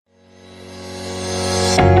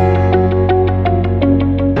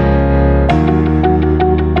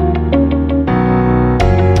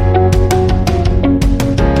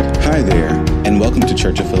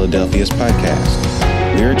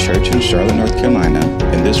Carolina,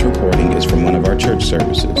 and this recording is from one of our church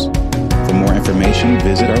services. For more information,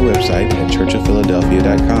 visit our website at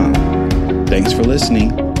churchofphiladelphia.com. Thanks for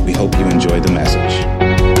listening. We hope you enjoy the message.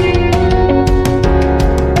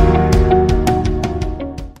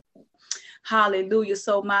 Hallelujah.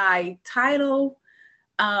 So my title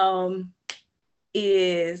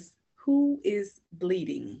is Who is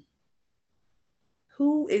Bleeding?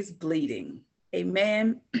 Who is bleeding?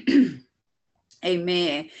 Amen.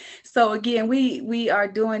 Amen. So again, we are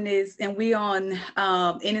doing this, and we on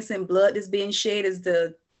innocent blood that's being shed is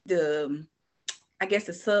the I guess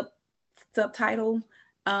the subtitle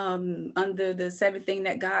under the seventh thing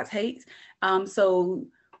that God hates. So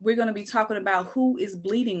we're going to be talking about who is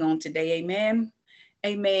bleeding on today. Amen.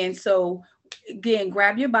 Amen. So again,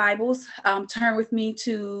 grab your Bibles, turn with me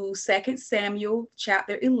to 2 Samuel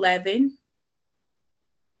chapter 11.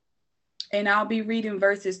 And I'll be reading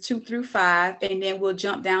verses 2 through 5, and then we'll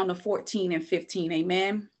jump down to 14 and 15.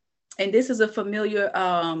 Amen. And this is a familiar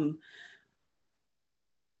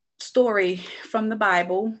story from the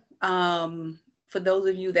Bible for those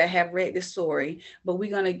of you that have read this story. But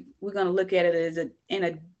we're gonna look at it as in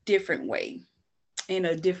a different way, in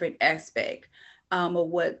a different aspect of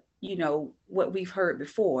what we've heard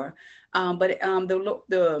before. But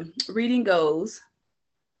the reading goes.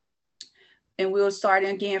 And we'll start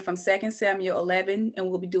again from 2 Samuel 11, and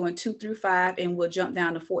we'll be doing 2 through 5, and we'll jump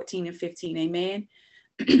down to 14 and 15. Amen.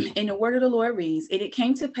 And the word of the Lord reads, "And it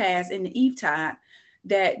came to pass in the eventide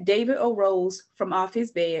that David arose from off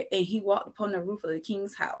his bed, and he walked upon the roof of the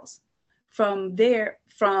king's house. From the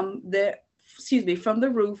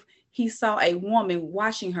roof, he saw a woman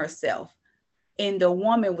washing herself, and the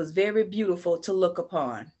woman was very beautiful to look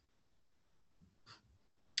upon.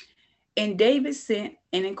 And David sent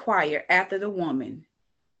and inquired after the woman.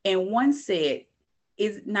 And one said,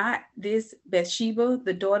 Is not this Bathsheba,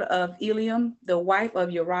 the daughter of Eliam, the wife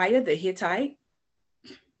of Uriah the Hittite?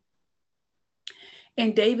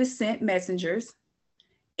 And David sent messengers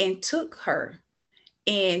and took her.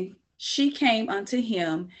 And she came unto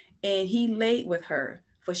him, and he laid with her,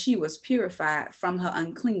 for she was purified from her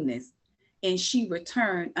uncleanness. And she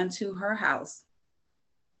returned unto her house.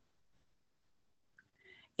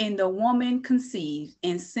 And the woman conceived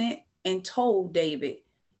and sent and told David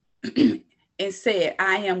and said,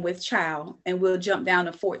 I am with child." And we'll jump down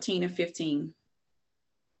to 14 and 15.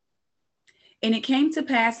 "And it came to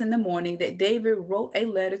pass in the morning that David wrote a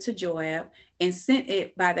letter to Joab and sent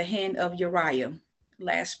it by the hand of Uriah."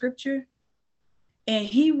 Last scripture. "And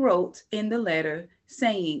he wrote in the letter,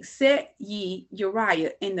 saying, Set ye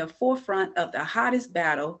Uriah in the forefront of the hottest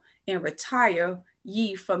battle, and retire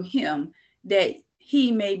ye from him, that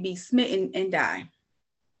he may be smitten and die."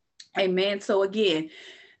 Amen. So again,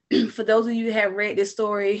 for those of you who have read this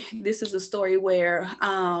story, this is a story where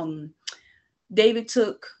David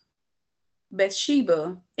took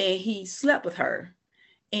Bathsheba and he slept with her,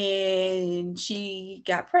 and she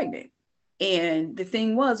got pregnant. And the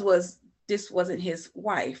thing was this wasn't his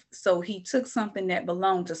wife. So he took something that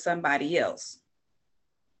belonged to somebody else.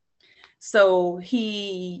 So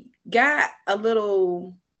he got a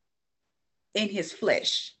little in his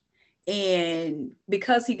flesh, and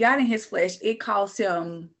because he got in his flesh, it cost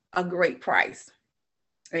him a great price.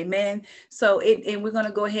 Amen. So and we're going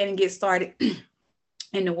to go ahead and get started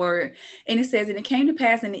in the word. And it says, "And it came to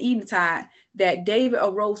pass in the eventide that David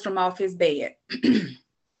arose from off his bed."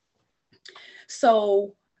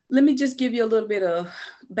 So let me just give you a little bit of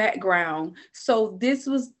background. So this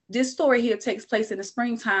story here takes place in the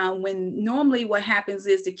springtime, when normally what happens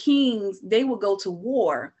is the kings, they will go to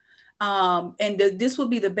war. This would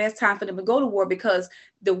be the best time for them to go to war, because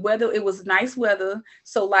the weather, it was nice weather.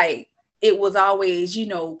 So like it was always,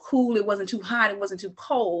 cool. It wasn't too hot. It wasn't too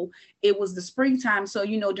cold. It was the springtime. So,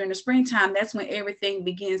 during the springtime, that's when everything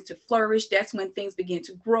begins to flourish. That's when things begin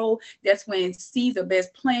to grow. That's when seeds are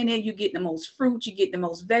best planted. You get the most fruit. You get the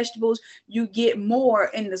most vegetables. You get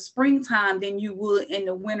more in the springtime than you would in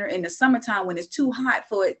the winter and the summertime, when it's too hot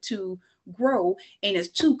for it to grow and it's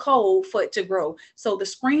too cold for it to grow. So the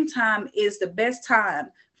springtime is the best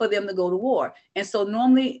time for them to go to war. And so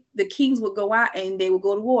normally the kings would go out and they would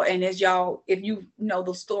go to war. And as y'all, if you know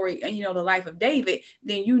the story and the life of David,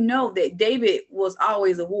 then you know that David was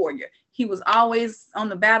always a warrior. He was always on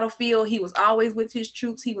the battlefield. He was always with his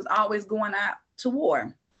troops. He was always going out to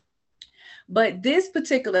war. But this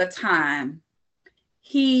particular time,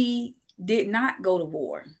 he did not go to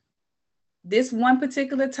war. This one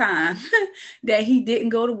particular time that he didn't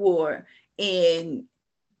go to war, and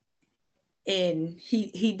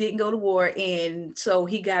he didn't go to war, and so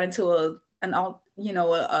he got into a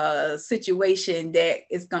situation that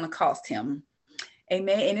is going to cost him.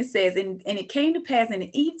 Amen. And it says, and it came to pass in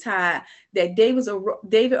the eventide that David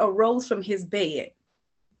arose from his bed.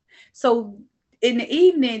 So in the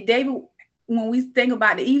evening, David, when we think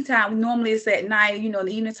about the eventide, normally it's at night, the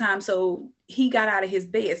evening time. So he got out of his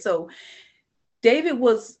bed. So David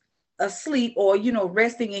was asleep or,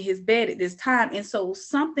 resting in his bed at this time. And so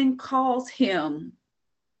something caused him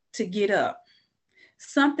to get up.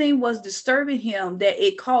 Something was disturbing him that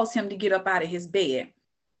it caused him to get up out of his bed.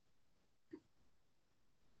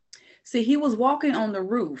 See, he was walking on the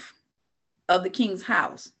roof of the king's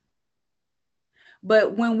house.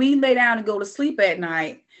 But when we lay down and go to sleep at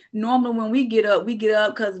night, normally when we get up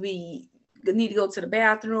because we need to go to the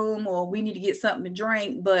bathroom or we need to get something to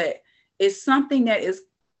drink. But it's something that is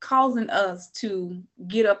causing us to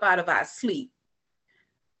get up out of our sleep.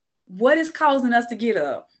 What is causing us to get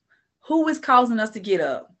up? Who is causing us to get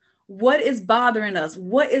up? What is bothering us?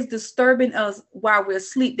 What is disturbing us while we're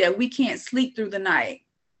asleep that we can't sleep through the night?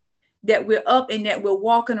 That we're up and that we're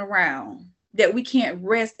walking around, that we can't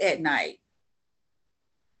rest at night.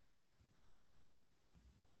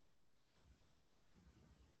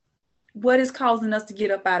 What is causing us to get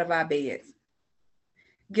up out of our beds?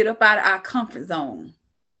 Get up out of our comfort zone.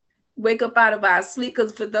 Wake up out of our sleep.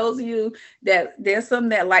 Because for those of you that there's some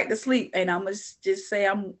that like to sleep, and I'm going to just say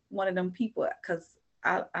I'm one of them people because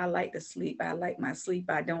I like to sleep. I like my sleep.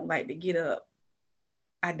 I don't like to get up.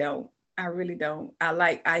 I don't. I really don't.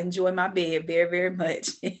 I enjoy my bed very, very much.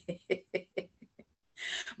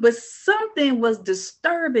 But something was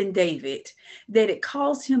disturbing David that it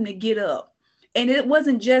caused him to get up. And it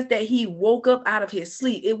wasn't just that he woke up out of his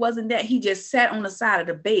sleep. It wasn't that he just sat on the side of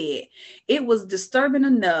the bed. It was disturbing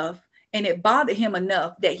enough and it bothered him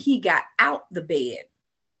enough that he got out the bed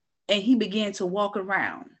and he began to walk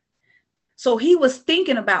around. So he was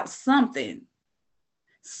thinking about something.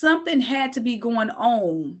 Something had to be going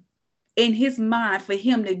on in his mind for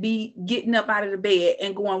him to be getting up out of the bed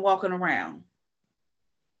and going walking around.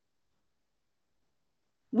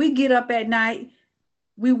 We get up at night,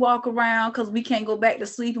 we walk around because we can't go back to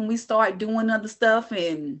sleep and we start doing other stuff.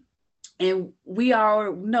 And we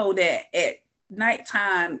all know that at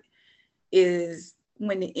nighttime is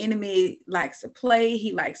when the enemy likes to play,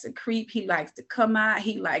 he likes to creep, he likes to come out,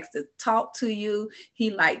 he likes to talk to you,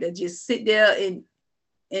 he likes to just sit there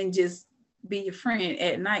and just be your friend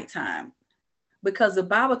at nighttime. Because the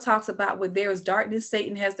Bible talks about where there is darkness,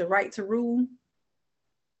 Satan has the right to rule.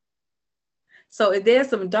 So if there's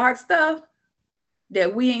some dark stuff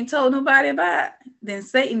that we ain't told nobody about, then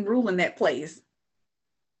Satan ruling that place.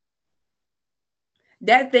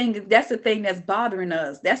 That's the thing that's bothering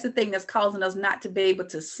us. That's the thing that's causing us not to be able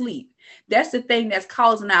to sleep. That's the thing that's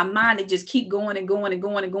causing our mind to just keep going and going and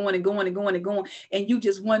going and going and going and going and going. And you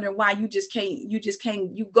just wondering why you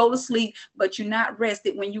go to sleep, but you're not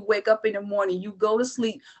rested. When you wake up in the morning, you go to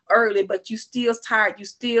sleep early, but you still tired, you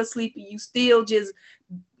still sleepy, you still just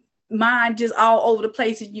mind just all over the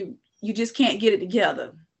place, and you just can't get it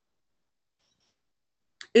together.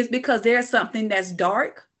 It's because there's something that's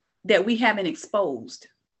dark that we haven't exposed.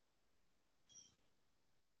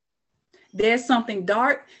 There's something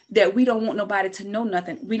dark that we don't want nobody to know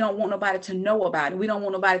nothing. We don't want nobody to know about it. We don't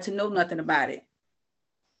want nobody to know nothing about it.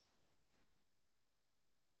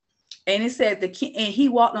 And it said and he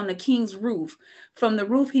walked on the king's roof. From the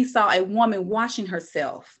roof, he saw a woman washing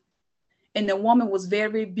herself. And the woman was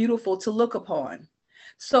very beautiful to look upon.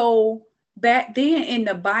 So back then in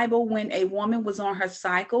the Bible, when a woman was on her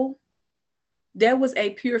cycle, there was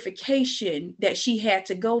a purification that she had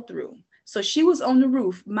to go through. So she was on the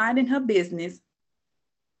roof, minding her business,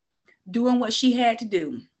 doing what she had to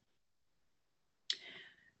do.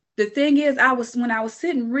 The thing is, when I was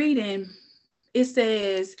sitting reading, it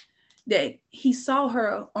says that he saw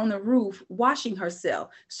her on the roof washing herself.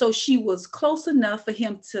 So she was close enough for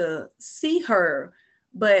him to see her,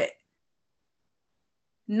 but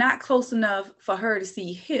not close enough for her to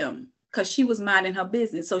see him, because she was minding her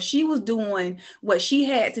business. So she was doing what she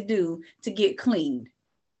had to do to get cleaned.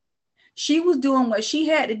 She was doing what she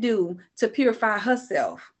had to do to purify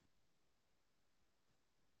herself.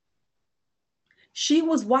 She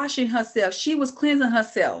was washing herself. She was cleansing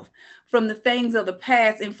herself from the things of the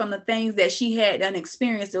past and from the things that she had done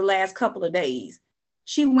experienced the last couple of days.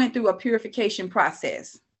 She went through a purification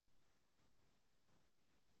process.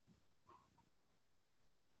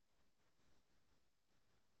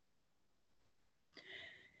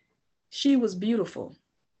 She was beautiful.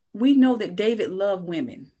 We know that David loved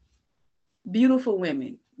women, beautiful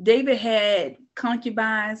women. David had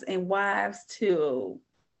concubines and wives till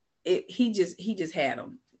he just had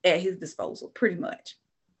them at his disposal, pretty much.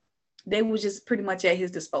 They were just pretty much at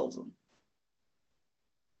his disposal.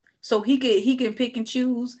 So he can pick and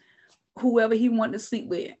choose whoever he wanted to sleep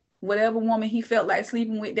with. Whatever woman he felt like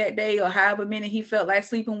sleeping with that day, or however many he felt like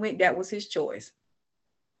sleeping with, that was his choice.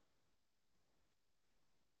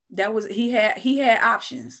 That was he had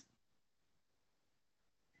options.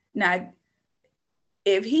 Now,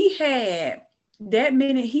 if he had that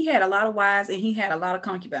many, he had a lot of wives and he had a lot of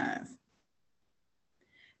concubines.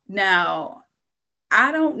 Now,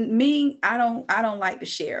 I don't like to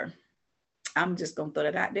share. I'm just gonna throw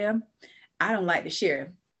that out there. I don't like to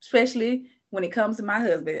share, especially when it comes to my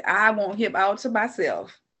husband. I want him all to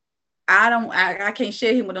myself. I can't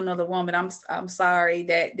share him with another woman. I'm sorry,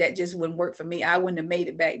 that just wouldn't work for me. I wouldn't have made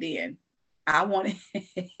it back then. I want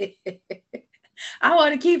I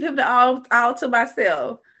want to keep him all to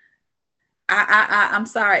myself. I'm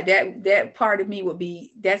sorry, that part of me would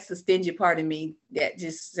be, that's the stingy part of me that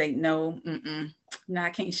just say no, no, I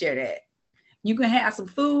can't share that. You can have some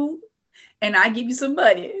food and I give you some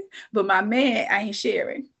money, but my man, I ain't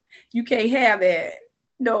sharing. You can't have that.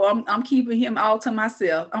 No, I'm keeping him all to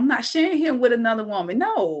myself. I'm not sharing him with another woman.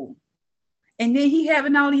 No. And then he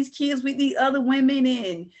having all these kids with these other women,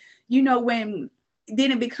 and when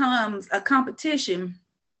then it becomes a competition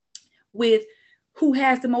with who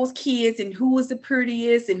has the most kids and who is the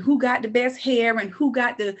prettiest and who got the best hair and who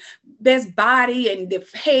got the best body and the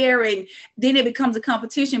hair. And then it becomes a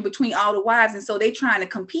competition between all the wives. And so they trying to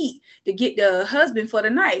compete to get the husband for the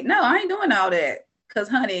night. No, I ain't doing all that. Because,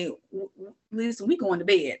 honey, listen, we going to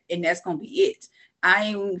bed and that's going to be it. I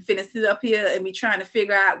ain't finna sit up here and be trying to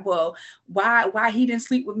figure out, well, why he didn't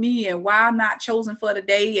sleep with me and why I'm not chosen for the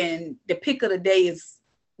day. And the pick of the day is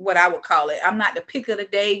what I would call it. I'm not the pick of the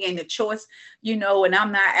day and the choice, and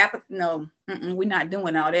I'm not, no, we're not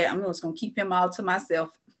doing all that. I'm just going to keep him all to myself.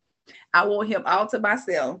 I want him all to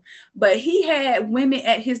myself. But he had women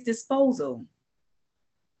at his disposal.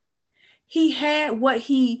 He had what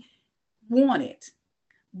he wanted,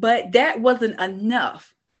 but that wasn't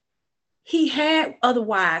enough. He had other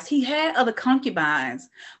wives, he had other concubines,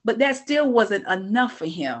 but that still wasn't enough for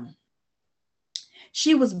him.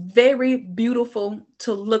 She was very beautiful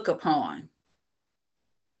to look upon.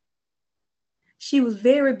 She was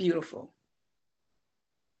very beautiful.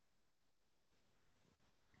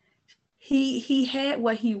 He had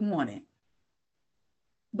what he wanted,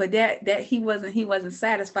 but that he wasn't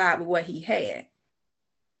satisfied with what he had.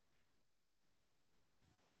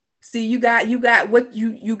 See, you got what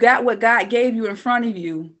you got what God gave you in front of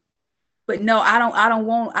you. But no,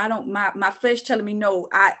 my flesh telling me, no,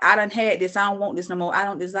 I done had this. I don't want this no more. I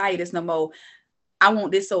don't desire this no more. I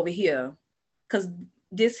want this over here. Because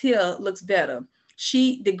this here looks better.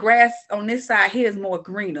 The grass on this side here is more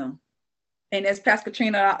greener. And as Pastor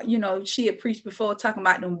Katrina, she had preached before talking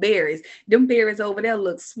about them berries. Them berries over there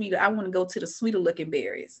look sweeter. I want to go to the sweeter looking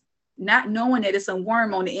berries. Not knowing that it's a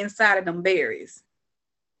worm on the inside of them berries.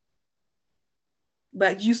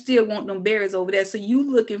 But you still want them berries over there. So you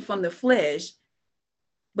looking from the flesh,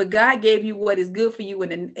 but God gave you what is good for you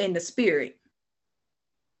in the spirit.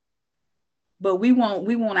 But we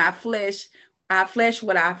want our flesh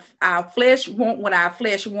what our flesh want what our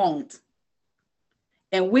flesh wants.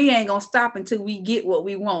 And we ain't gonna stop until we get what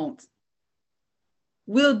we want.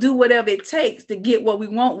 We'll do whatever it takes to get what we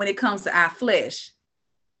want when it comes to our flesh.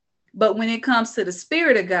 But when it comes to the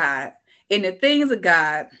spirit of God and the things of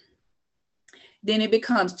God, then it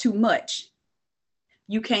becomes too much.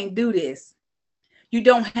 You can't do this. You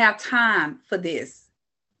don't have time for this.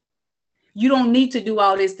 You don't need to do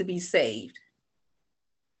all this to be saved.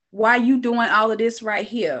 Why are you doing all of this right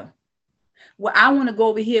here? Well, I want to go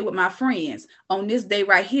over here with my friends on this day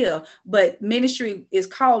right here, but ministry is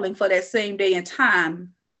calling for that same day and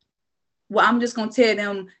time. Well, I'm just going to tell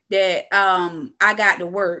them that I got to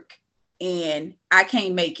work and I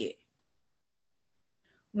can't make it.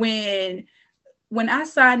 When I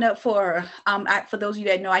signed up for those of you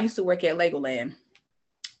that know, I used to work at Legoland.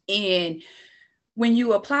 And when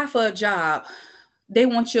you apply for a job, they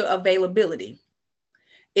want your availability.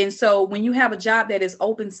 And so when you have a job that is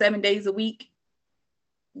open 7 days a week,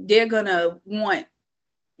 they're going to want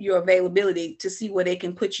your availability to see where they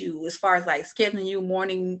can put you as far as like scheduling you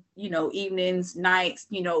morning, evenings, nights,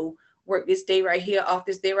 work this day right here, off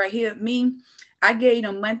this day right here. I gave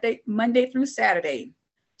them Monday through Saturday.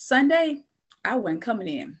 Sunday, I wasn't coming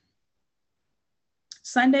in.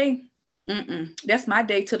 Sunday, that's my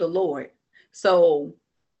day to the Lord. So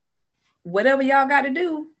whatever y'all got to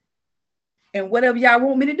do and whatever y'all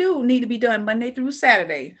want me to do need to be done Monday through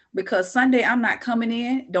Saturday, because Sunday I'm not coming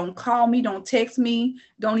in. Don't call me. Don't text me.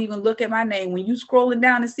 Don't even look at my name. When you scrolling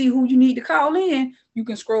down to see who you need to call in, you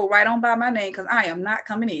can scroll right on by my name, because I am not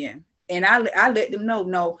coming in. And I let them know,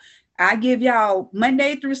 no, I give y'all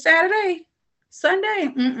Monday through Saturday,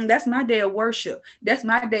 Sunday. That's my day of worship. That's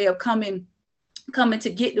my day of coming to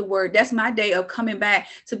get the word. That's my day of coming back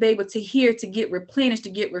to be able to hear, to get replenished, to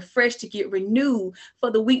get refreshed, to get renewed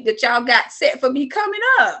for the week that y'all got set for me coming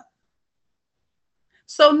up.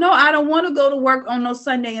 So no, I don't want to go to work on no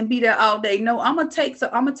Sunday and be there all day. No, I'm gonna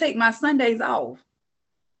take my Sundays off.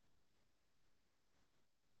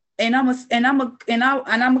 And I'm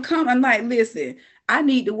gonna come. I'm like, listen, I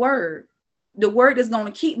need the word. The word is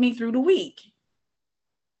gonna keep me through the week.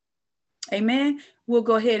 Amen. We'll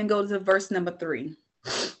go ahead and go to verse number 3.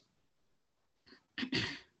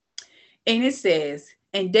 And it says,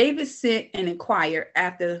 and David sent and inquired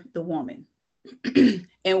after the woman.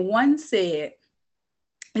 And one said,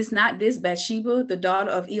 is not this Bathsheba, the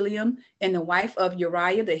daughter of Eliam, and the wife of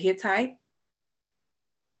Uriah the Hittite?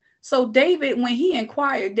 So David, when he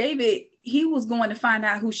inquired, he was going to find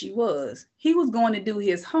out who she was. He was going to do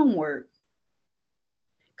his homework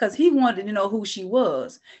because he wanted to know who she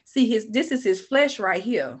was. See, this is his flesh right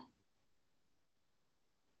here.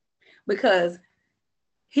 Because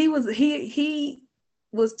he was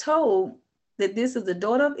told that this is the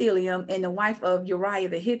daughter of Eliam and the wife of Uriah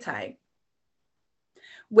the Hittite.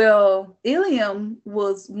 Well, Eliam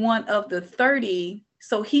was one of the 30,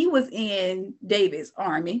 so he was in David's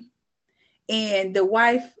army. And the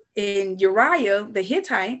wife in Uriah the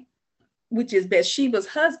Hittite, which is Bathsheba's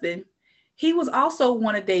husband, he was also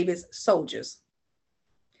one of David's soldiers.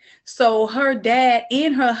 So her dad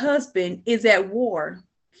and her husband is at war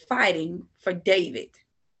fighting for David.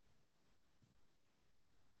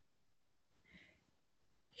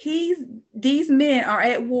 These men are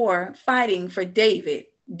at war fighting for David.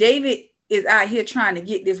 David is out here trying to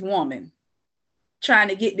get this woman, trying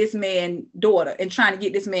to get this man daughter, and trying to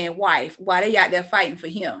get this man wife while they out there fighting for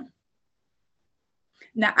him.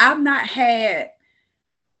 Now, I've not had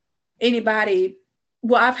anybody,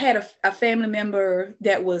 well, I've had a family member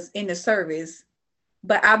that was in the service,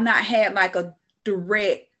 but I've not had like a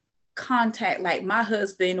direct contact, like my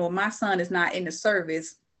husband or my son is not in the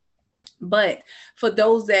service. But for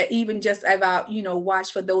those that even just about,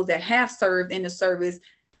 watch, for those that have served in the service,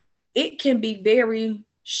 it can be very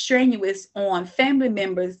strenuous on family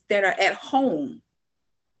members that are at home,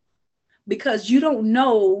 because you don't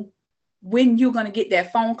know when you're going to get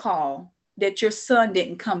that phone call that your son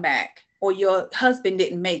didn't come back or your husband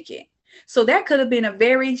didn't make it. So that could have been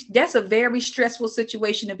that's a very stressful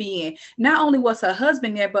situation to be in. Not only was her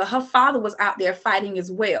husband there, but her father was out there fighting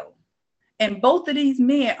as well. And both of these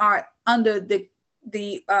men are under the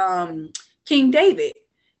King David.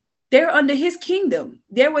 They're under his kingdom.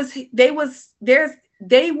 They were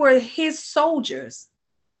his soldiers.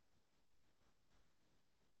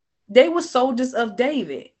 They were soldiers of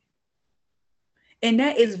David. And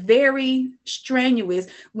that is very strenuous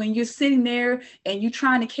when you're sitting there and you're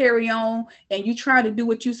trying to carry on and you try to do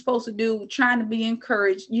what you're supposed to do, trying to be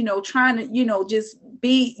encouraged, trying to, just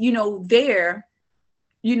be, there,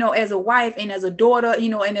 as a wife and as a daughter,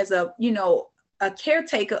 and as a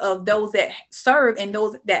caretaker of those that serve and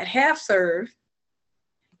those that have served,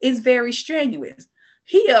 is very strenuous.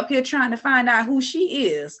 He up here trying to find out who she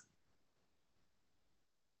is.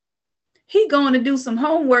 He going to do some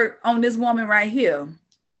homework on this woman right here.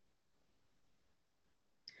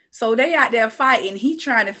 So they out there fighting. He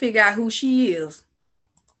trying to figure out who she is.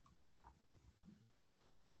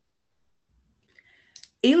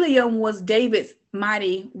 Eliam was David's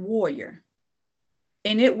mighty warrior.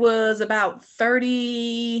 And it was about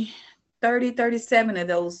 37 of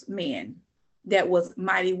those men that was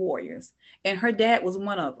mighty warriors. And her dad was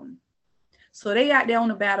one of them. So they out there on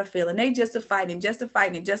the battlefield and they just a fighting.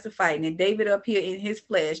 And David up here in his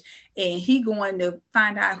flesh, and he going to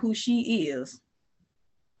find out who she is.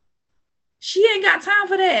 She ain't got time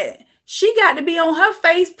for that. She got to be on her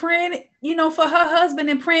face praying, for her husband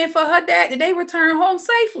and praying for her dad that they return home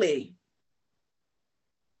safely.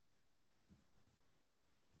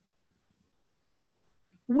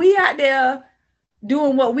 We out there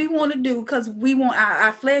doing what we want to do because we want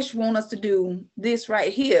our flesh want us to do this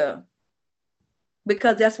right here,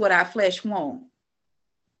 because that's what our flesh wants.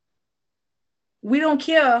 We don't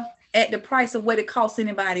care at the price of what it costs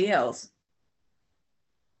anybody else.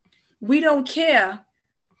 We don't care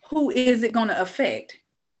who is it going to affect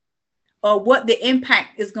or what the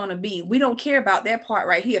impact is going to be. We don't care about that part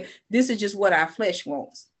right here. This is just what our flesh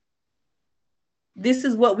wants. This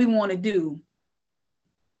is what we want to do.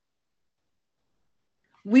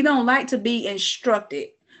 We don't like to be instructed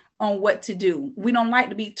on what to do. We don't like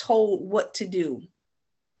to be told what to do,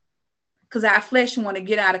 because our flesh want to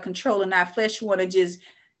get out of control and our flesh want to just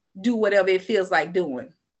do whatever it feels like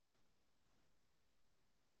doing.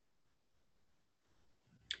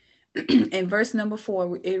 In verse number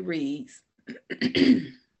 4, it reads,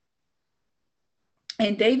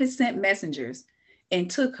 and David sent messengers and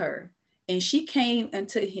took her, and she came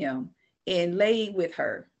unto him and lay with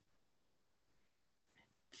her,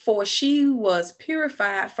 for she was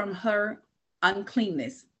purified from her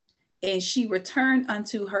uncleanness, and she returned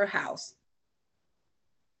unto her house.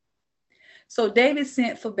 So David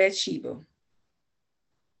sent for Bathsheba.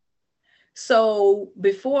 So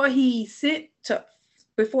before he sent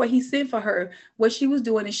for her, what she was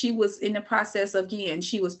doing is she was in the process of, again,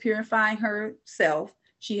 she was purifying herself.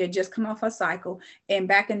 She had just come off her cycle. And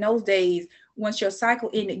back in those days, once your cycle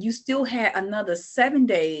ended, you still had another 7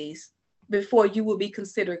 days before you would be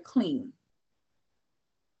considered clean.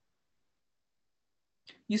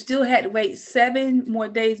 You still had to wait 7 more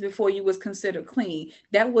days before you was considered clean.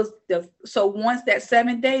 That was so once that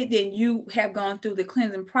 7th day, then you have gone through the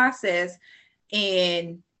cleansing process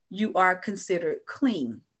and you are considered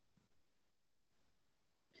clean.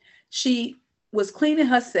 She was cleaning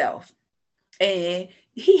herself, and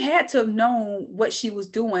he had to have known what she was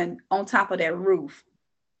doing on top of that roof,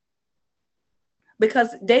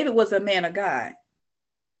 because David was a man of God.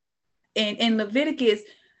 And in Leviticus,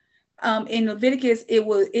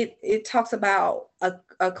 it talks about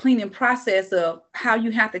a cleaning process of how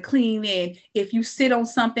you have to clean. And if you sit on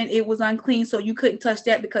something, it was unclean, so you couldn't touch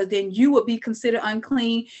that, because then you would be considered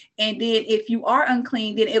unclean. And then if you are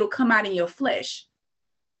unclean, then it'll come out in your flesh.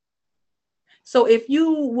 So if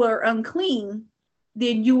you were unclean,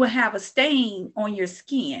 then you will have a stain on your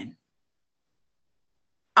skin,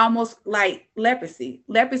 almost like leprosy.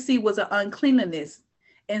 Leprosy was an uncleanliness.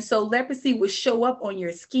 And so leprosy would show up on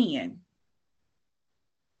your skin.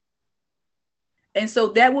 And so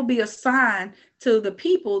that would be a sign to the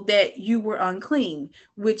people that you were unclean,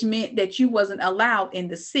 which meant that you wasn't allowed in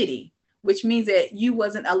the city, which means that you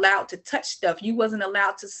wasn't allowed to touch stuff. You wasn't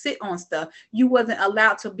allowed to sit on stuff. You wasn't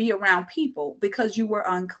allowed to be around people because you were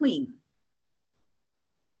unclean.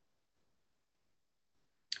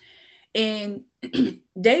 And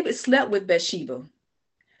David slept with Bathsheba.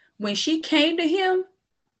 When she came to him,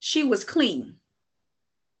 she was clean.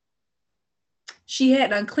 She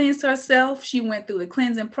had uncleansed herself. She went through the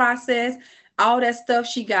cleansing process. All that stuff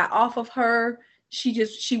she got off of her. She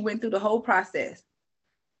went through the whole process.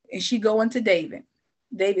 And she going to David.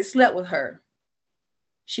 David slept with her.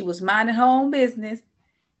 She was minding her own business.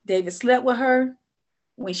 David slept with her.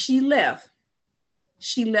 When she left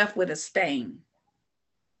with a stain.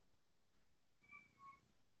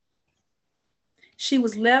 She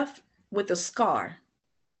was left with a scar.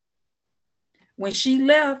 When she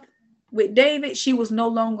left with David, she was no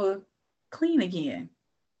longer clean again.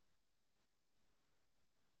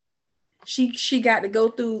 She got to go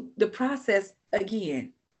through the process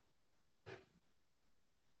again.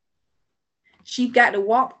 She got to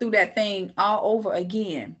walk through that thing all over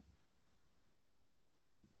again.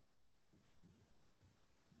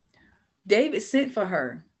 David sent for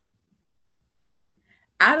her.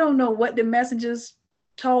 I don't know what the messengers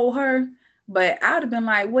told her, but I'd have been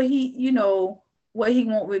like, what he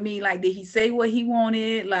want with me? Like, did he say what he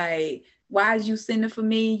wanted? Like, why is you sending for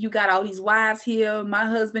me? You got all these wives here. My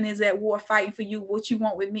husband is at war fighting for you. What you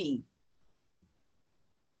want with me?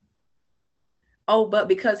 Oh, but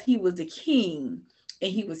because he was the king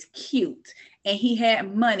and he was cute and he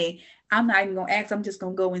had money, I'm not even going to ask. I'm just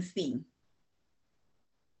going to go and see.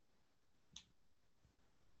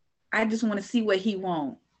 I just want to see what he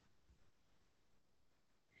wants.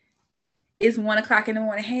 It's 1 o'clock in the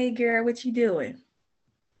morning. Hey, girl, what you doing?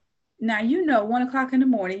 Now, 1 o'clock in the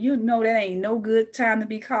morning, that ain't no good time to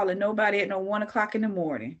be calling nobody at no 1 o'clock in the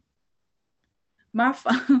morning. My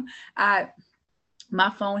phone, my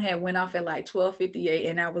phone had went off at like 12:58,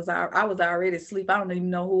 and I was already asleep. I don't even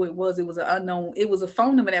know who it was. It was an unknown. It was a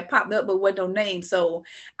phone number that popped up, but wasn't no name. So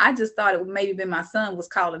I just thought it would maybe been my son was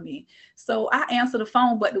calling me. So I answered the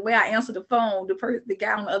phone, but the way I answered the phone, the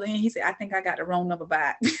guy on the other end, he said, "I think I got the wrong number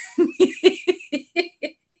back."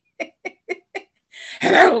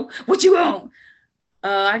 Hello, what you want?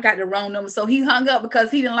 I got the wrong number. So he hung up because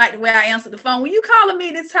he didn't like the way I answered the phone. When you calling me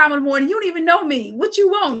this time of the morning, you don't even know me. What you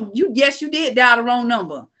want? Yes, you did dial the wrong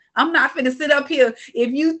number. I'm not finna sit up here.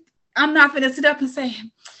 I'm not finna sit up and say,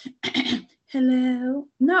 hello.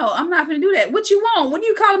 No, I'm not finna do that. What you want? What are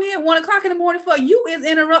you calling me at 1 o'clock in the morning for? You is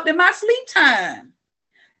interrupting my sleep time.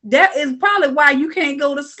 That is probably why you can't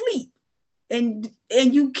go to sleep. And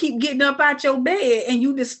you keep getting up out your bed and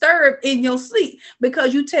you disturbed in your sleep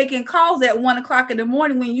because you taking calls at 1 o'clock in the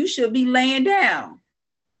morning when you should be laying down,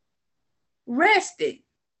 rested.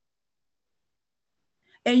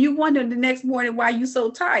 And you wonder the next morning why you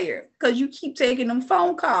so tired, because you keep taking them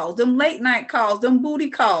phone calls, them late night calls, them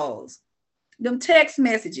booty calls, them text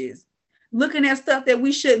messages, looking at stuff that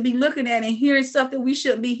we shouldn't be looking at and hearing stuff that we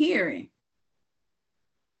shouldn't be hearing.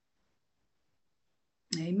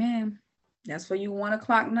 Amen. That's for you 1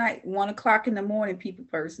 o'clock night, 1 o'clock in the morning, people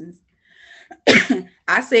persons.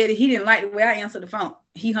 I said he didn't like the way I answered the phone.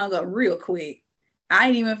 He hung up real quick.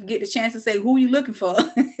 I didn't even get the chance to say, who you looking for?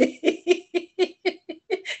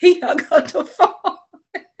 He hung up the phone.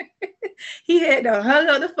 He had to hung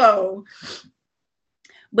up the phone.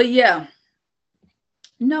 But yeah,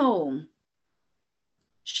 no,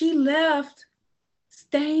 she left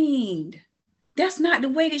stained. That's not the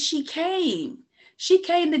way that she came. She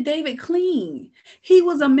came to David clean. He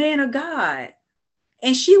was a man of God.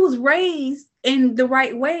 And she was raised in the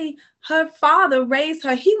right way. Her father raised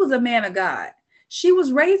her. He was a man of God. She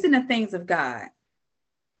was raised in the things of God.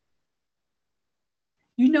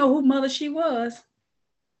 You know who mother she was?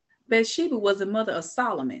 Bathsheba was the mother of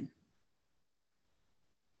Solomon,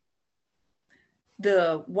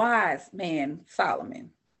 the wise man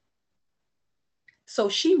Solomon. So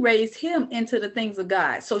she raised him into the things of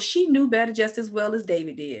God. So she knew better just as well as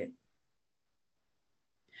David did.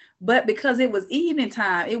 But because it was evening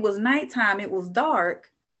time, it was nighttime, it was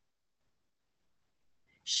dark,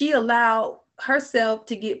 she allowed herself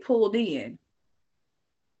to get pulled in.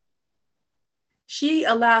 She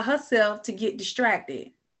allowed herself to get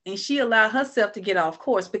distracted, and she allowed herself to get off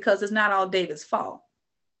course, because it's not all David's fault.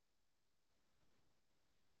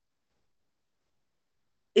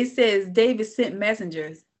 It says David sent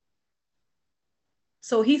messengers.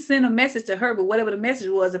 So he sent a message to her, but whatever the message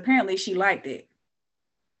was, apparently she liked it.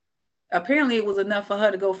 Apparently it was enough for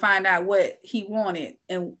her to go find out what he wanted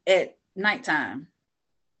and at nighttime.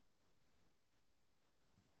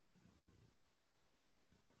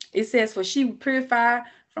 It says, for she would purify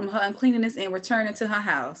from her uncleanness and return into her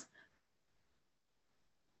house.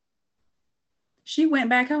 She went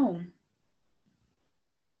back home.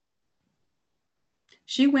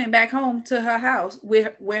 She went back home to her house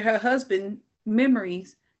where her husband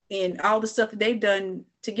memories and all the stuff that they've done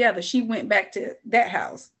together. She went back to that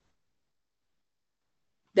house.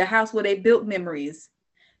 The house where they built memories.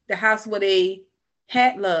 The house where they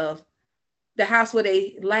had love. The house where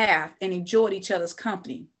they laughed and enjoyed each other's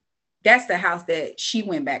company. That's the house that she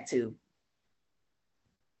went back to.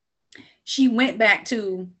 She went back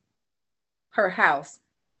to her house.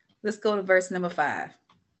 Let's go to verse number 5.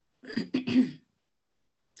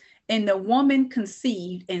 And the woman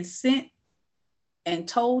conceived and sent and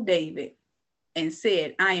told David and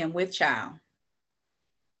said, I am with child.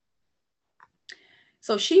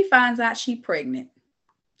 So she finds out she's pregnant.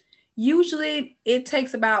 Usually it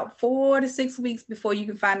takes about 4 to 6 weeks before you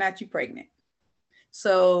can find out you're pregnant.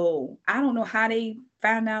 So I don't know how they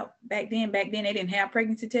found out back then. Back then they didn't have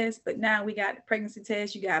pregnancy tests, but now we got the pregnancy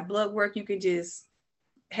test. You got blood work you can just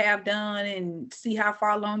have done and see how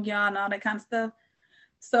far along you are and all that kind of stuff.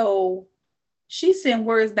 So she sent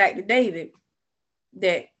words back to David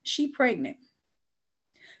that she pregnant.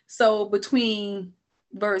 So between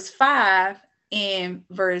verse 5 and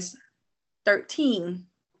verse 13,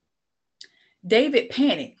 David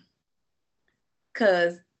panicked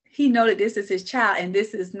because he know that this is his child and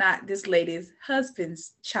this is not this lady's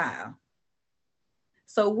husband's child.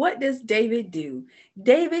 So what does David do?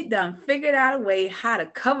 David done figured out a way how to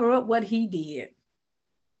cover up what he did.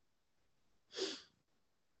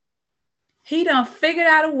 He done figured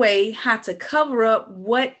out a way how to cover up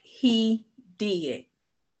what he did.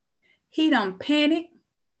 He done panicked.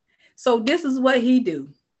 So this is what he do.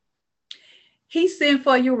 He sent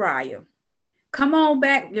for Uriah. Come on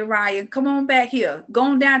back, Uriah. Come on back here.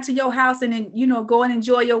 Going down to your house and then, go and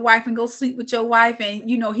enjoy your wife and go sleep with your wife. And,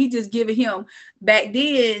 he just giving him. Back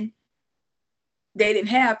then, they didn't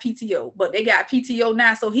have PTO, but they got PTO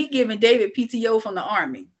now. So he giving David PTO from the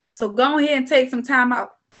army. So go ahead and take some time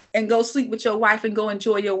out and go sleep with your wife and go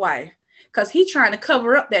enjoy your wife. Because he trying to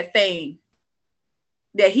cover up that thing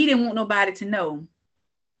that he didn't want nobody to know.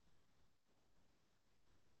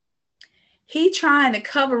 He trying to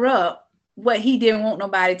cover up what he didn't want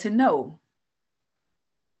nobody to know.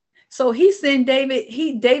 So he sent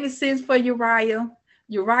David sends for Uriah.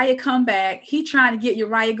 Uriah come back. He trying to get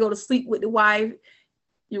Uriah go to sleep with the wife.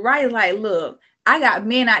 Uriah's like, look, I got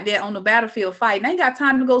men out there on the battlefield fighting. I ain't got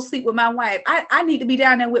time to go sleep with my wife. I need to be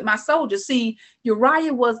down there with my soldiers. See,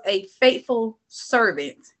 Uriah was a faithful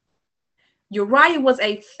servant. Uriah was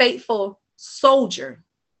a faithful soldier.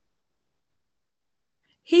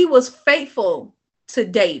 He was faithful to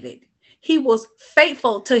David. He was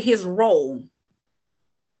faithful to his role.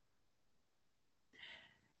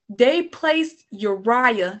 they placed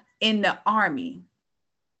Uriah in the army.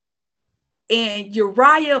 And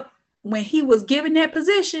Uriah, when he was given that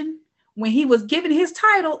position, when he was given his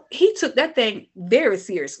title, he took that thing very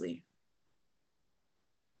seriously.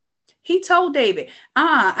 He told David,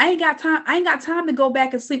 I ain't got time. I ain't got time to go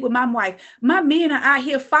back and sleep with my wife. My men are out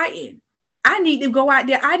here fighting. I need to go out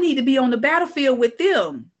there. I need to be on the battlefield with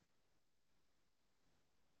them.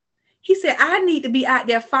 He said, I need to be out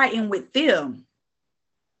there fighting with them.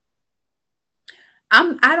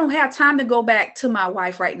 I don't have time to go back to my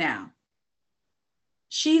wife right now.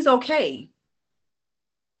 She's okay.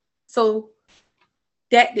 So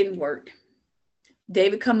that didn't work.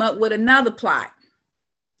 David come up with another plot.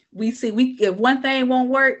 If one thing won't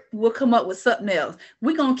work, we'll come up with something else.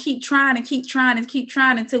 We're going to keep trying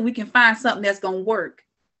until we can find something that's going to work.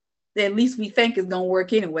 That at least we think is going to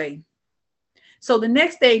work anyway. So the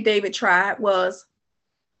next thing David tried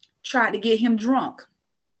to get him drunk.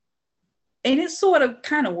 And it sort of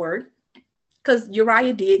kind of worked because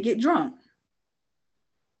Uriah did get drunk.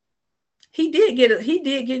 He did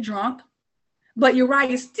get drunk, but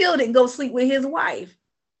Uriah still didn't go sleep with his wife.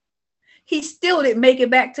 He still didn't make it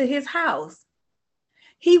back to his house.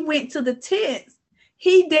 He went to the tents.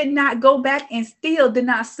 He did not go back and still did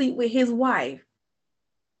not sleep with his wife.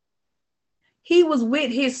 He was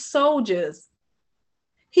with his soldiers.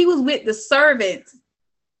 He was with the servants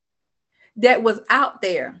that was out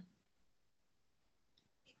there.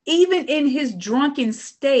 Even in his drunken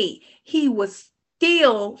state, he was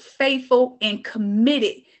still faithful and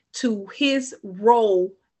committed to his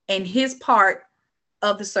role and his part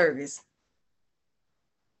of the service.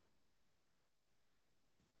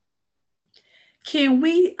 Can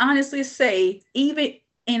we honestly say, even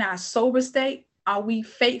in our sober state, are we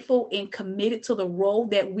faithful and committed to the role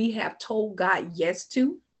that we have told God yes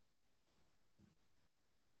to?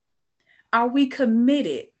 Are we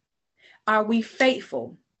committed? Are we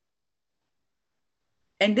faithful?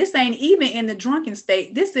 And this ain't even in the drunken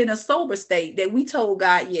state. This is in a sober state that we told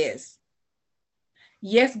God yes.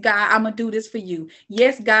 Yes, God, I'm going to do this for you.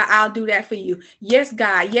 Yes, God, I'll do that for you. Yes,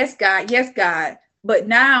 God, yes, God, yes, God. But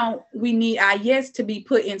now we need our yes to be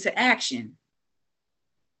put into action.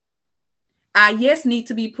 Our yes need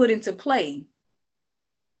to be put into play.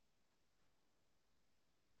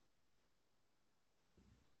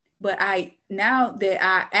 But now that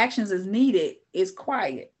our actions is needed, it's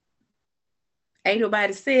quiet. Ain't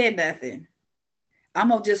nobody said nothing. I'm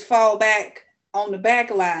going to just fall back on the back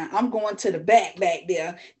line. I'm going to the back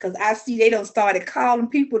there because I see they done started calling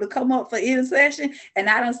people to come up for intercession, and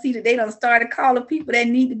I don't see that they done started calling people that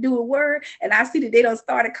need to do a word, and I see that they done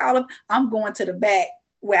started calling. I'm going to the back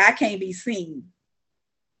where I can't be seen.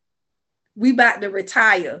 We about to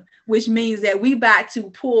retire, which means that we about to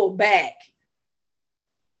pull back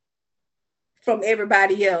from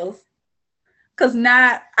everybody else. Because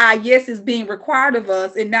now our yes is being required of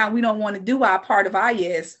us, and now we don't want to do our part of our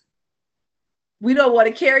yes. We don't want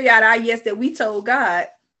to carry out our yes that we told God.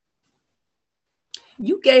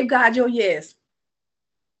 You gave God your yes.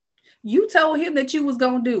 You told him that you was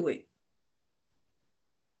going to do it.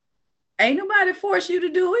 Ain't nobody forced you to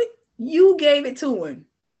do it. You gave it to him.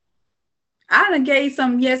 I done gave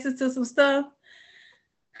some yeses to some stuff.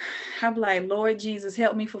 I'm like, Lord Jesus,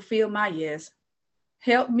 help me fulfill my yes.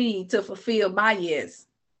 Help me to fulfill my yes.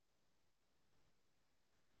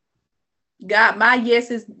 God, my yes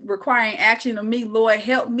is requiring action of me. Lord,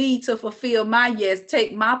 help me to fulfill my yes.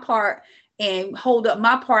 Take my part and hold up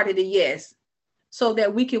my part of the yes so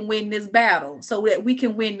that we can win this battle, so that we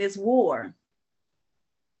can win this war,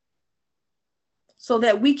 so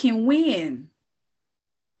that we can win.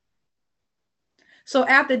 So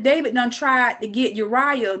after David done tried to get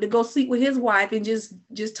Uriah to go sleep with his wife and just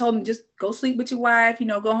told him, just go sleep with your wife,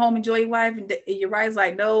 go home, enjoy your wife. And Uriah's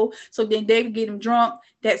like, no. So then David get him drunk.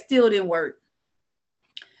 That still didn't work.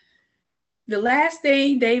 The last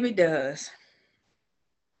thing David does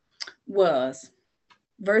was,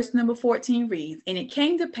 verse number 14 reads, and it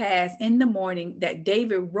came to pass in the morning that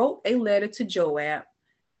David wrote a letter to Joab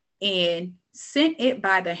and sent it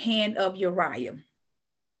by the hand of Uriah.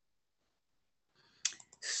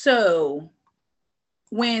 So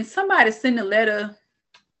when somebody send a letter,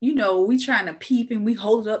 we trying to peep and we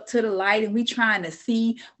hold it up to the light and we trying to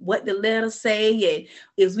see what the letter say. And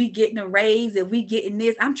is we getting a raise? If we getting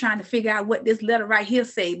this, I'm trying to figure out what this letter right here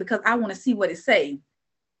say because I want to see what it say.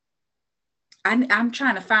 I'm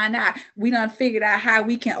trying to find out. We done figured out how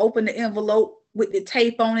we can open the envelope with the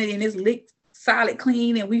tape on it and it's licked solid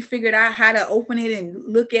clean, and we figured out how to open it and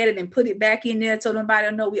look at it and put it back in there so nobody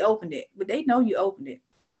will know we opened it. But they know you opened it.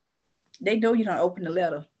 They know you don't open the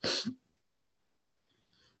letter.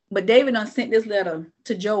 But David done sent this letter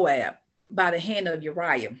to Joab by the hand of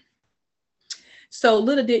Uriah. So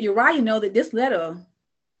little did Uriah know that this letter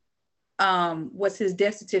was his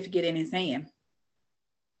death certificate in his hand.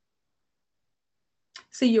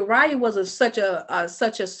 See, Uriah was such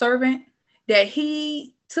a servant that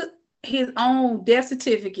he took his own death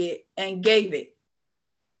certificate and gave it.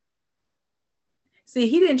 See,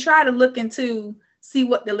 he didn't try to look into see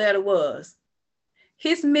what the letter was.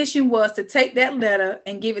 His mission was to take that letter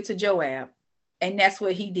and give it to Joab, and that's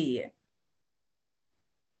what he did.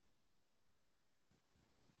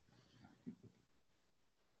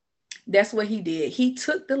 That's what he did. He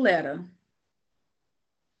took the letter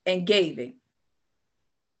and gave it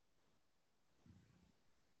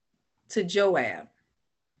to Joab,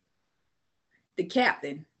 the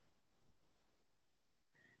captain.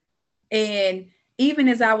 And even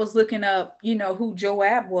as I was looking up, who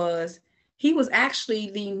Joab was, he was actually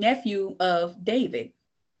the nephew of David.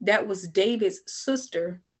 That was David's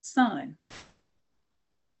sister's son.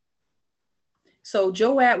 So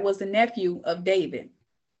Joab was the nephew of David,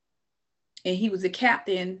 and he was the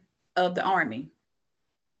captain of the army.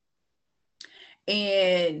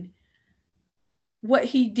 And what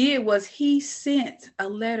he did was he sent a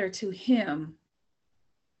letter to him.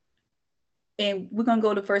 And we're going to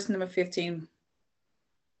go to verse number 15.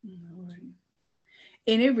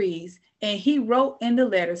 And it reads, and he wrote in the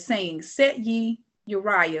letter saying, set ye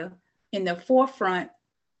Uriah in the forefront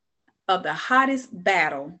of the hottest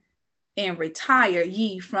battle, and retire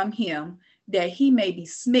ye from him, that he may be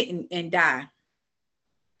smitten and die.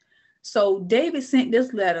 So David sent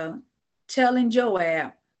this letter telling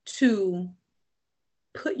Joab to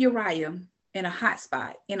put Uriah in a hot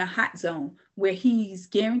spot, in a hot zone, where he's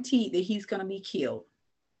guaranteed that he's going to be killed.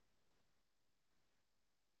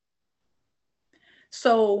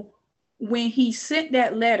 So when he sent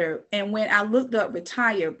that letter, and when I looked up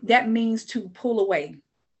retire, that means to pull away.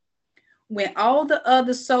 When all the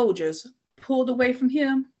other soldiers pulled away from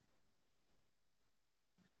him,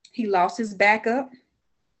 he lost his backup.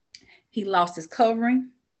 He lost his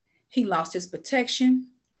covering. He lost his protection.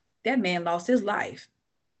 That man lost his life.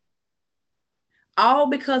 All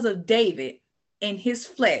because of David and his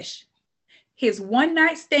flesh, his one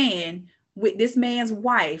night stand with this man's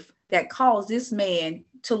wife that caused this man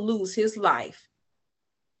to lose his life,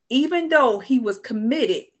 even though he was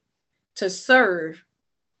committed to serve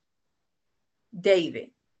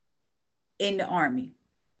David in the army.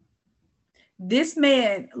 This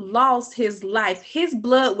man lost his life. His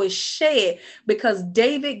blood was shed because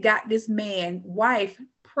David got this man's wife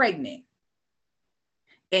pregnant.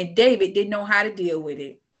 And David didn't know how to deal with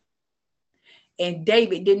it. And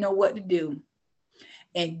David didn't know what to do.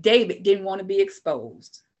 And David didn't want to be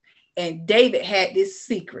exposed. And David had this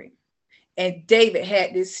secret. And David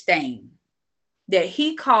had this stain that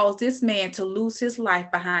he caused this man to lose his life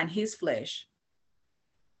behind his flesh.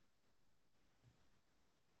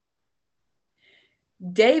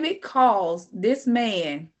 David caused this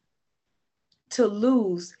man to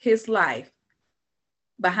lose his life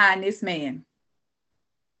behind this man.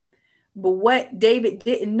 But what David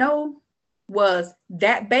didn't know was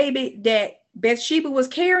that baby that Bathsheba was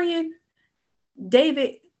carrying,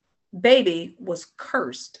 David's baby was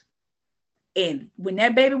cursed. And when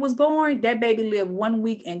that baby was born, that baby lived 1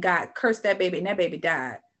 week and God cursed that baby and that baby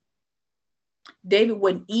died. David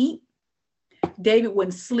wouldn't eat. David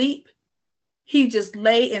wouldn't sleep. He just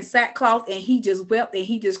lay in sackcloth and he just wept and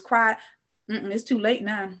he just cried. It's too late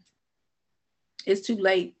now. It's too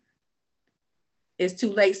late. It's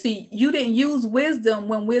too late. See, you didn't use wisdom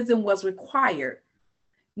when wisdom was required.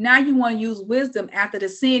 Now you want to use wisdom after the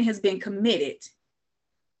sin has been committed.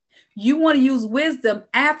 You want to use wisdom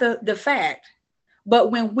after the fact.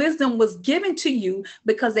 But when wisdom was given to you,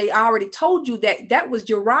 because they already told you that that was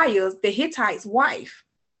Uriah's, the Hittite's wife.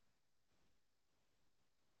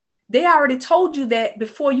 They already told you that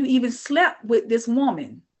before you even slept with this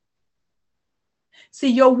woman. See,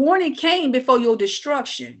 your warning came before your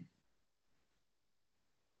destruction.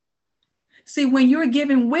 See, when you're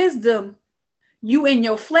given wisdom, you in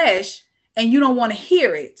your flesh and you don't want to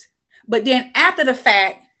hear it. But then after the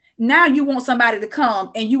fact, now you want somebody to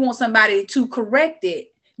come and you want somebody to correct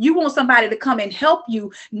it. You want somebody to come and help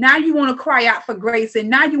you. Now you want to cry out for grace and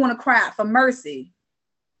now you want to cry out for mercy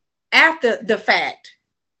after the fact.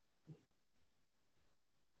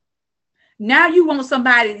 Now you want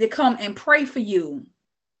somebody to come and pray for you.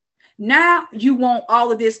 Now you want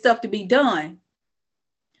all of this stuff to be done.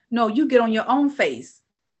 No, you get on your own face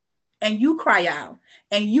and you cry out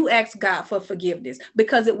and you ask God for forgiveness,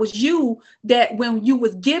 because it was you that when you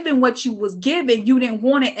was given what you was given, you didn't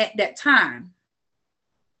want it at that time.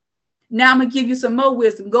 Now I'm going to give you some more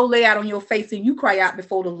wisdom. Go lay out on your face and you cry out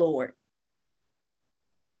before the Lord.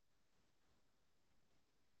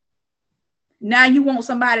 Now you want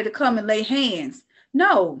somebody to come and lay hands.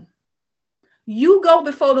 No. You go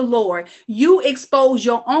before the Lord. You expose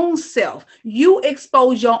your own self. You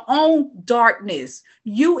expose your own darkness.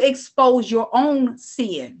 You expose your own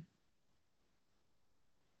sin.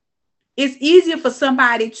 It's easier for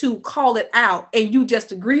somebody to call it out and you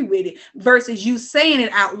just agree with it versus you saying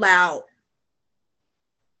it out loud.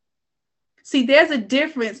 See, there's a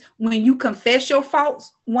difference when you confess your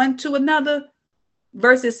faults one to another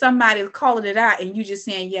versus somebody calling it out and you just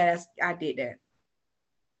saying, yes, I did that.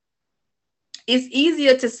 It's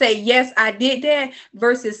easier to say, yes, I did that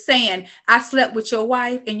versus saying, I slept with your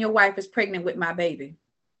wife and your wife is pregnant with my baby.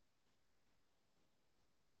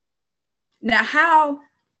 Now, how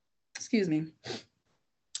does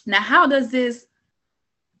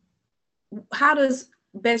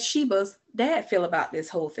Bathsheba's dad feel about this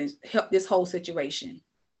whole thing, this whole situation?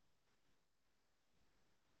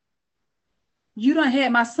 You done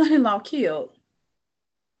had my son-in-law killed,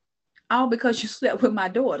 all because you slept with my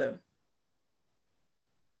daughter.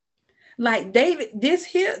 Like David, this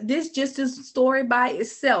story by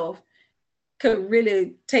itself could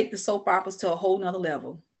really take the soap operas to a whole nother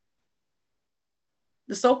level.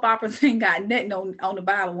 The soap operas ain't got nothing on the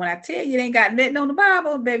Bible. When I tell you it ain't got nothing on the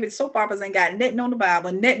Bible, baby, the soap operas ain't got nothing on the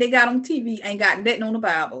Bible. Nothing they got on TV ain't got nothing on the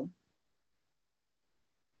Bible.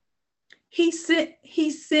 He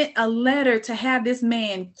sent a letter to have this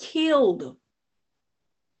man killed.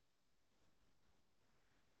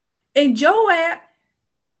 And Joab,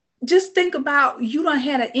 just think about, you done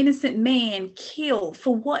had an innocent man killed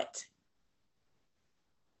for what?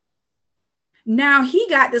 Now he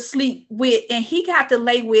got to sleep with and he got to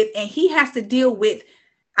lay with and he has to deal with,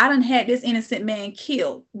 I done had this innocent man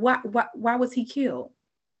killed. Why was he killed?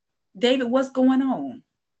 David, what's going on?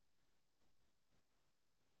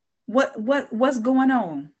 What's going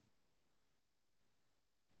on?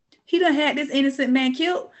 He done had this innocent man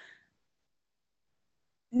killed.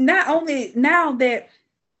 Not only now that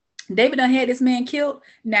David done had this man killed,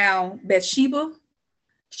 now Bathsheba,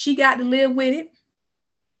 she got to live with it.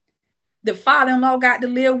 The father-in-law got to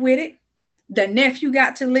live with it. The nephew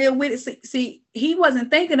got to live with it. See, he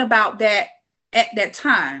wasn't thinking about that at that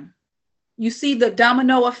time. You see the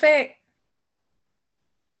domino effect?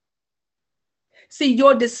 See,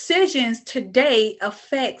 your decisions today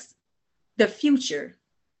affects the future.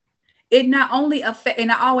 It not only affect,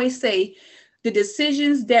 and I always say, the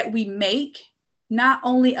decisions that we make not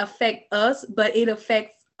only affect us, but it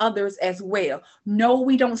affects others as well. No,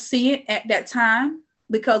 we don't see it at that time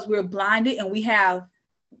because we're blinded and we have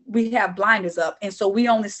blinders up. And so we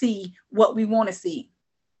only see what we want to see.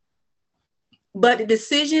 But the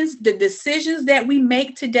decisions that we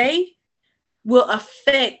make today will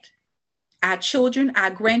affect our children, our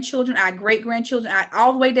grandchildren, our great-grandchildren,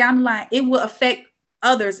 all the way down the line. It will affect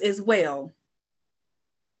others as well.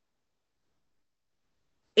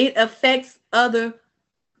 It affects other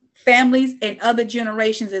families and other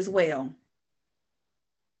generations as well.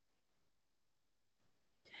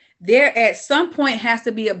 There at some point has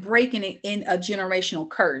to be a breaking in a generational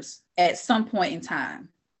curse at some point in time.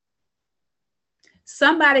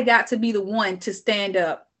 Somebody got to be the one to stand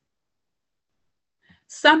up.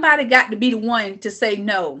 Somebody got to be the one to say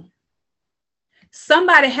no.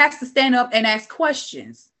 Somebody has to stand up and ask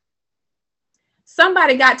questions.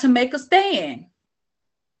 Somebody got to make a stand.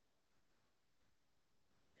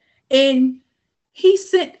 And he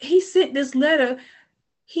sent this letter.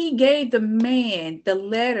 He gave the man the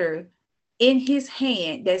letter in his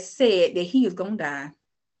hand that said that he is going to die.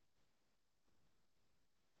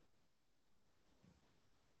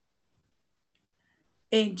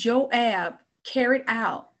 And Joab carried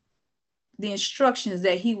out the instructions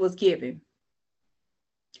that he was given.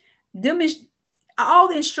 All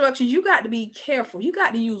the instructions, you got to be careful. You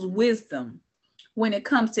got to use wisdom when it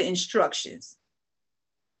comes to instructions.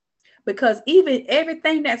 Because even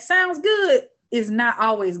everything that sounds good is not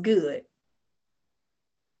always good.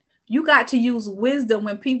 You got to use wisdom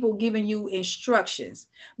when people giving you instructions,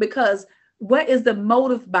 because what is the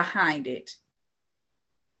motive behind it?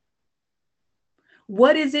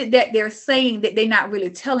 What is it that they're saying that they're not really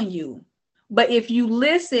telling you? But if you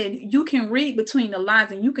listen, you can read between the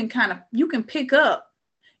lines and you can pick up.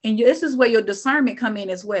 And this is where your discernment come in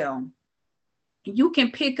as well. You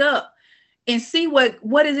can pick up and see what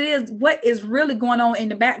is really going on in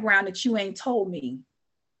the background that you ain't told me.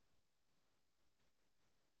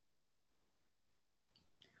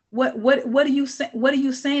 What are you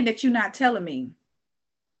saying that you're not telling me?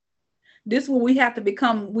 This one we have to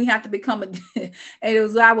become a and it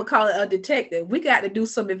was, I would call it, a detective. We got to do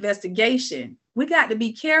some investigation. We got to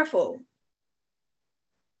be careful.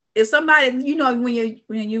 If somebody,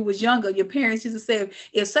 when you was younger, your parents used to say,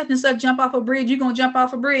 if such and such jump off a bridge, you're gonna jump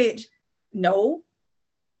off a bridge. No.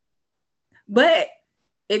 But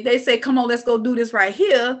if they say, come on, let's go do this right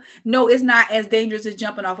here, no, it's not as dangerous as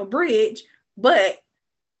jumping off a bridge. But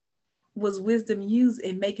was wisdom used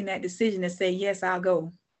in making that decision to say, yes, I'll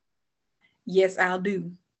go. Yes, I'll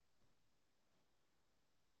do.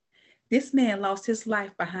 This man lost his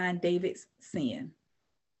life behind David's sin.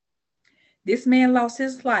 This man lost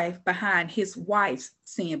his life behind his wife's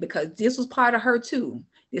sin, because this was part of her too.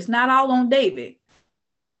 It's not all on David.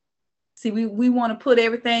 See, we want to put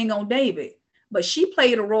everything on David, but she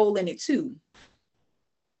played a role in it too.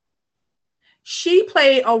 She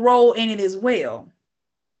played a role in it as well.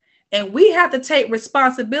 And we have to take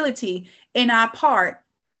responsibility in our part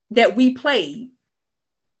that we played.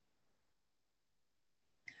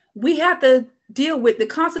 We have to deal with the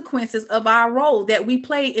consequences of our role that we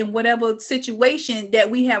play in whatever situation that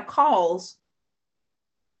we have caused.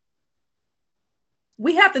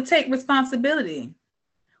 We have to take responsibility.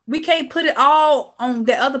 We can't put it all on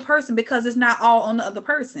the other person, because it's not all on the other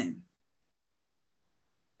person.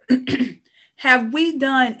 Have we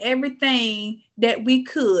done everything that we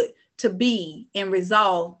could to be and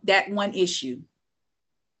resolve that one issue?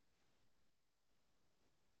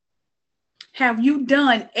 Have you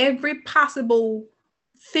done every possible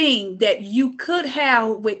thing that you could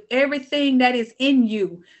have with everything that is in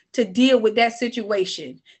you to deal with that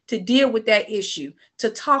situation, to deal with that issue, to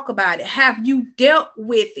talk about it? Have you dealt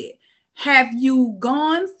with it? Have you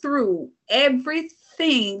gone through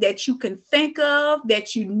everything that you can think of,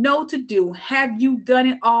 that you know to do? Have you done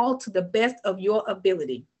it all to the best of your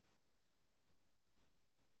ability?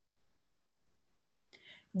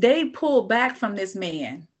 They pulled back from this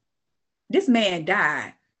man. This man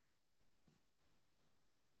died.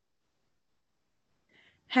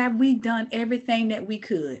 Have we done everything that we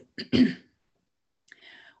could?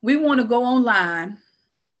 We want to go online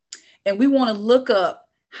and we want to look up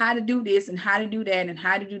how to do this and how to do that and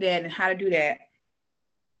how to do that and how to do that.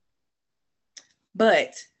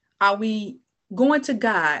 But are we going to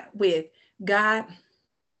God with, God,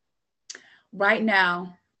 right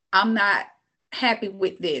now, I'm not happy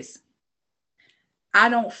with this. I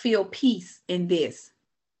don't feel peace in this.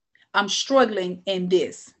 I'm struggling in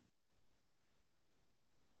this.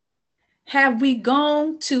 Have we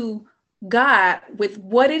gone to God with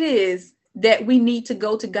what it is that we need to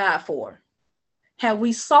go to God for? Have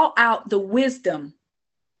we sought out the wisdom?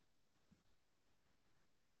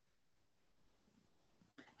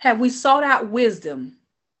 Have we sought out wisdom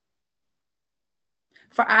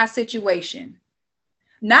for our situation?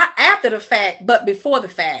 Not after the fact, but before the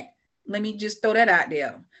fact. Let me just throw that out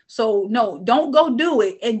there. So no, don't go do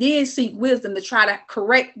it and then seek wisdom to try to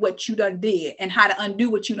correct what you done did and how to undo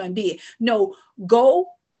what you done did. No, go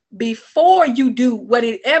before you do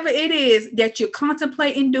whatever it is that you're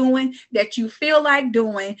contemplating doing, that you feel like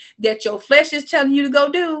doing, that your flesh is telling you to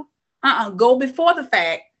go do. Go before the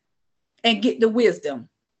fact and get the wisdom.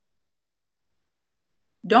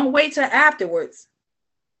 Don't wait till afterwards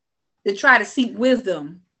to try to seek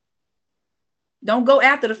wisdom. Don't go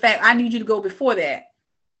after the fact. I need you to go before that.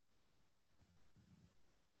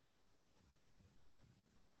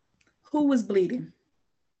 Who was bleeding?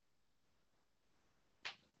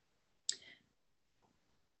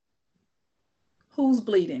 Who's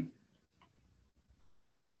bleeding?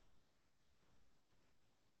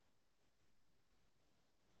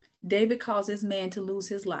 David caused this man to lose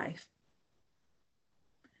his life.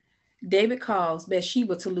 David caused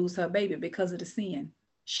Bathsheba to lose her baby because of the sin.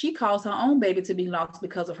 She caused her own baby to be lost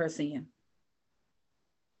because of her sin.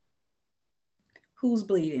 Who's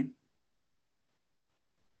bleeding?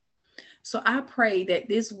 So I pray that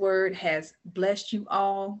this word has blessed you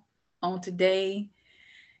all on today.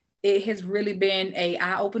 It has really been an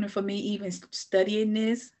eye-opener for me, even studying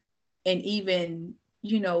this and even,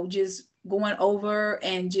 just going over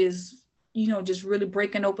and just really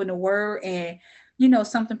breaking open the word. And,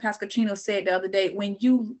 something Pastor Chino said the other day, when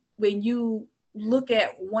you look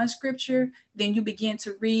at one scripture, then you begin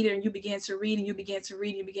to read and you begin to read and you begin to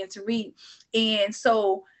read and you begin to read. And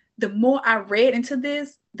so the more I read into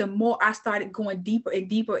this, the more I started going deeper and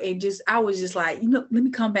deeper, and I was just like, let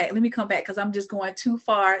me come back, because I'm just going too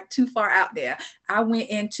far out there. I went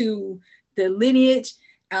into the lineage,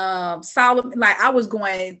 Solomon, like I was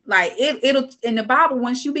going, like it'll in the Bible,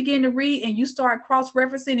 once you begin to read and you start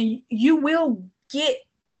cross-referencing, and you will get,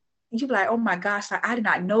 you'll be like, oh my gosh, like I did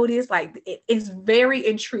not know this. Like it's very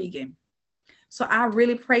intriguing. So I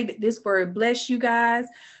really pray that this word bless you guys.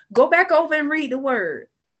 Go back over and read the word.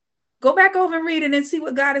 Go back over and read it and see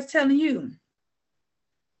what God is telling you.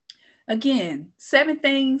 Again, 7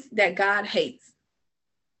 things that God hates.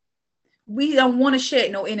 We don't want to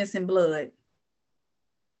shed no innocent blood.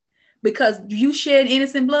 Because you shed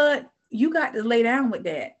innocent blood, you got to lay down with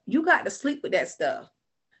that. You got to sleep with that stuff.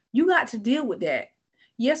 You got to deal with that.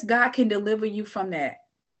 Yes, God can deliver you from that,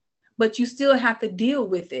 but you still have to deal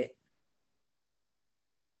with it.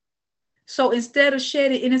 So instead of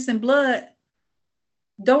shedding innocent blood,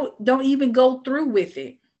 don't even go through with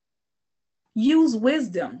it. Use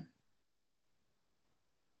wisdom.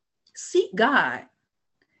 Seek God.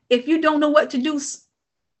 If you don't know what to do,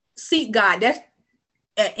 seek God. That's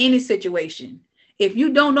at any situation. If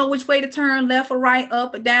you don't know which way to turn, left or right,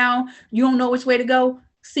 up or down, you don't know which way to go,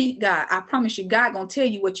 seek God. I promise you, God gonna tell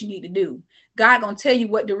you what you need to do. God gonna tell you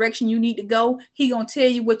what direction you need to go. He gonna tell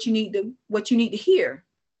you what you need to hear.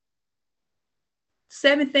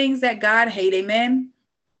 7 things that God hates. Amen.